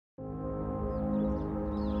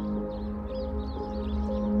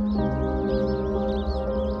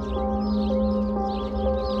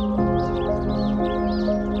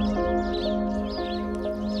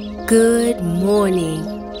Good morning.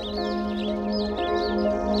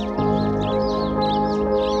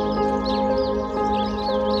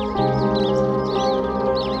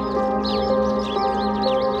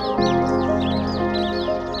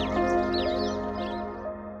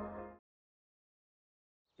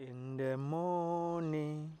 In the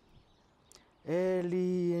morning,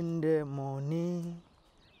 early in the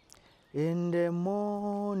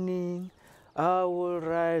morning, I will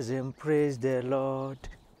rise and praise the Lord.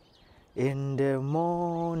 In the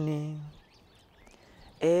morning,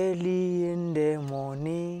 early in the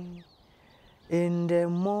morning,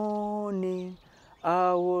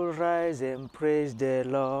 I will rise and praise the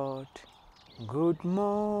Lord. Good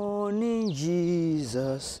morning,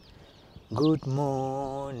 Jesus. Good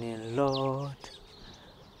morning, Lord.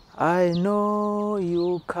 I know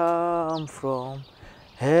you come from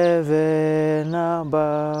heaven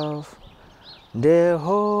above. The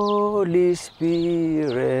Holy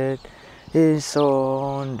Spirit is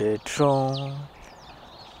on the throne.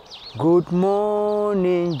 Good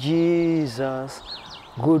morning, Jesus.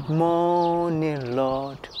 Good morning,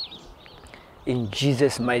 Lord. In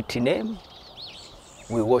Jesus' mighty name,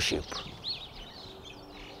 we worship.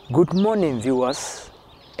 Good morning, viewers,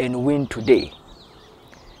 and win today.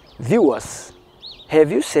 Viewers, have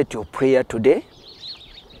you said your prayer today?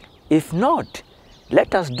 If not,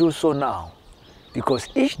 let us do so now, because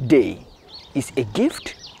each day is a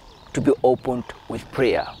gift to be opened with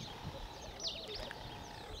prayer.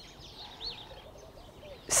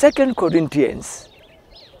 2 Corinthians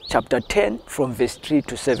chapter 10 from verse 3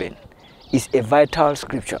 to 7 is a vital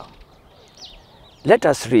scripture. Let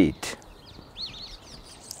us read.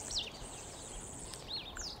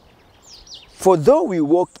 For though we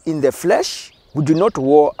walk in the flesh, we do not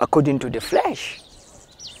war according to the flesh.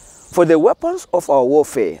 For the weapons of our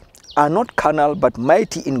warfare are not carnal but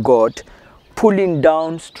mighty in God, pulling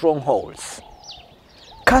down strongholds,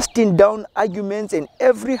 casting down arguments and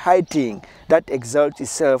every high thing that exalts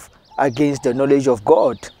itself against the knowledge of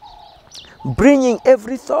God, bringing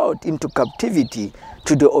every thought into captivity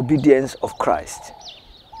to the obedience of Christ,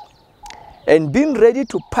 and being ready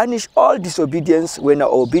to punish all disobedience when our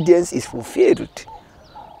obedience is fulfilled.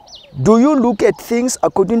 Do you look at things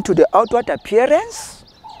according to the outward appearance?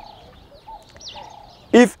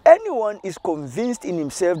 If anyone is convinced in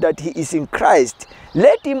himself that he is in Christ,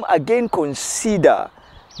 let him again consider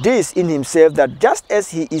this in himself, that just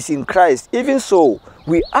as he is in Christ, even so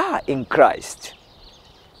we are in Christ.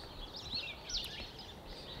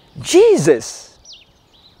 Jesus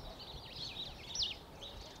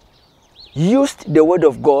used the word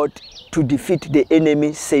of God to defeat the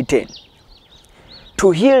enemy Satan,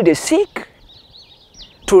 to heal the sick,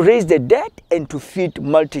 to raise the dead, and to feed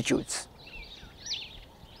multitudes.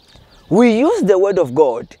 We use the word of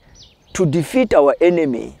God to defeat our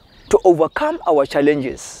enemy, to overcome our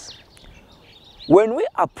challenges. When we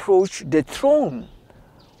approach the throne,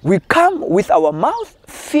 we come with our mouth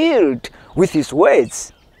filled with his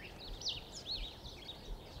words.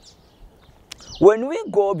 When we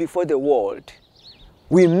go before the world,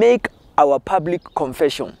 we make our public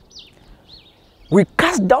confession. We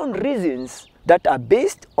cast down reasons that are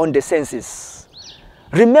based on the senses.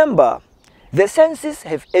 Remember, the senses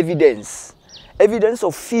have evidence. Evidence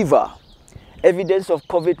of fever, evidence of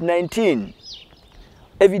COVID-19,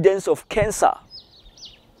 evidence of cancer.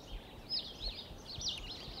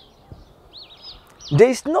 There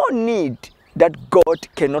is no need that God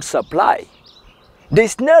cannot supply. There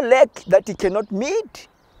is no lack that he cannot meet.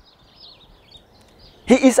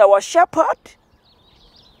 He is our shepherd,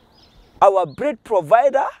 our bread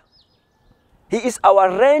provider. He is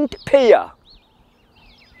our rent payer.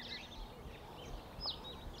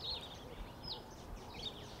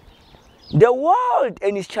 The world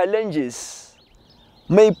and its challenges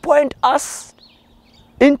may point us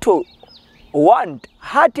into want,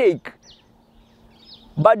 heartache,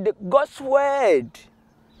 but God's word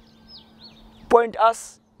point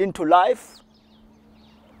us into life.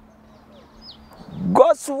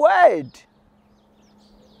 God's word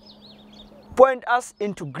point us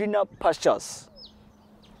into greener pastures.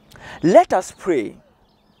 Let us pray.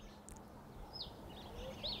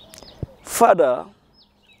 Father,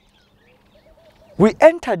 we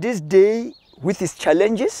enter this day with its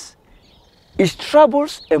challenges, its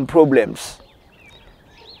troubles and problems.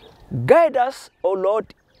 Guide us, O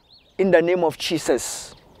Lord, in the name of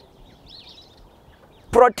Jesus.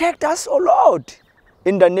 Protect us, O Lord,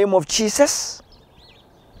 in the name of Jesus.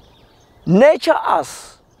 Nurture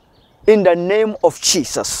us in the name of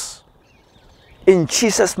Jesus. In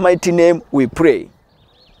Jesus' mighty name we pray.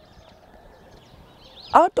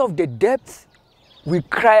 Out of the depth we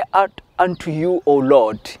cry out unto you, O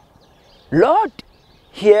Lord. Lord,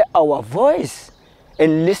 hear our voice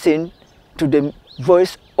and listen to the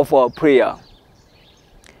voice of our prayer.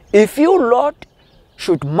 If you, Lord,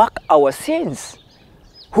 should mark our sins,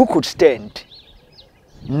 who could stand?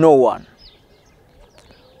 No one.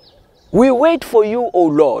 We wait for you, O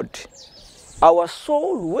Lord. Our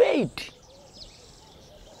soul wait.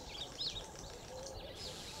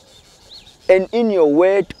 And in your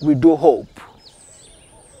word we do hope.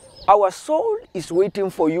 Our soul is waiting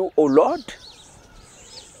for you, O Lord,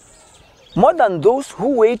 more than those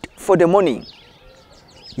who wait for the morning.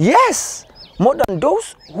 Yes, more than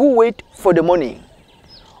those who wait for the morning.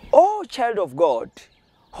 O child of God,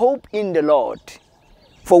 hope in the Lord,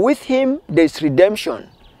 for with him there is redemption,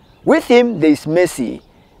 with him there is mercy,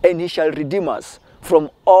 and he shall redeem us from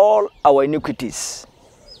all our iniquities.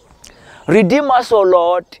 Redeem us, O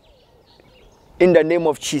Lord, in the name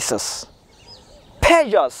of Jesus.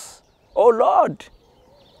 Purge us, O Lord.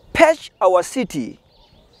 Purge our city.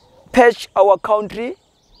 Purge our country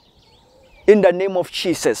in the name of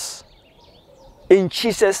Jesus. In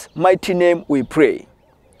Jesus' mighty name we pray.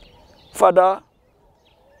 Father,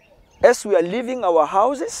 as we are leaving our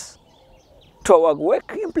houses to our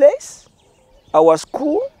working place, our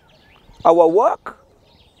school, our work,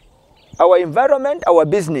 our environment, our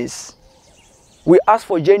business, we ask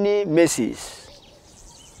for journey mercies.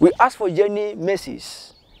 We ask for journey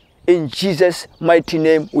mercies. In Jesus' mighty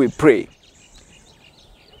name we pray.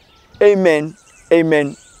 Amen,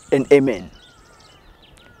 amen, and amen.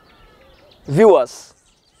 Viewers,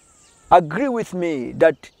 agree with me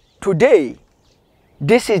that today,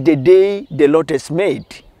 this is the day the Lord has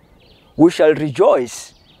made. We shall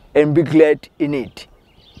rejoice and be glad in it.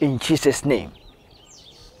 In Jesus' name.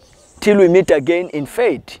 Till we meet again in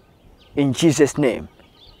faith. In Jesus' name.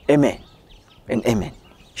 Amen and amen.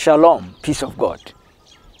 Shalom, peace of God.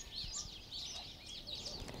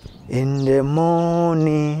 In the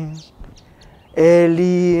morning,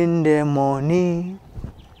 early in the morning,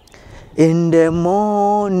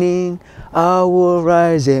 I will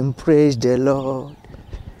rise and praise the Lord.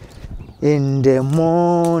 In the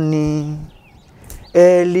morning,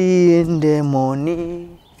 early in the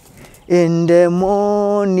morning,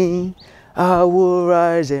 I will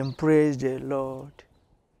rise and praise the Lord.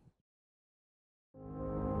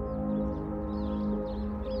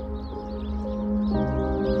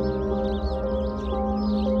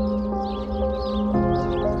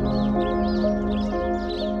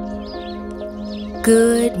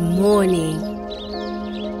 Good morning.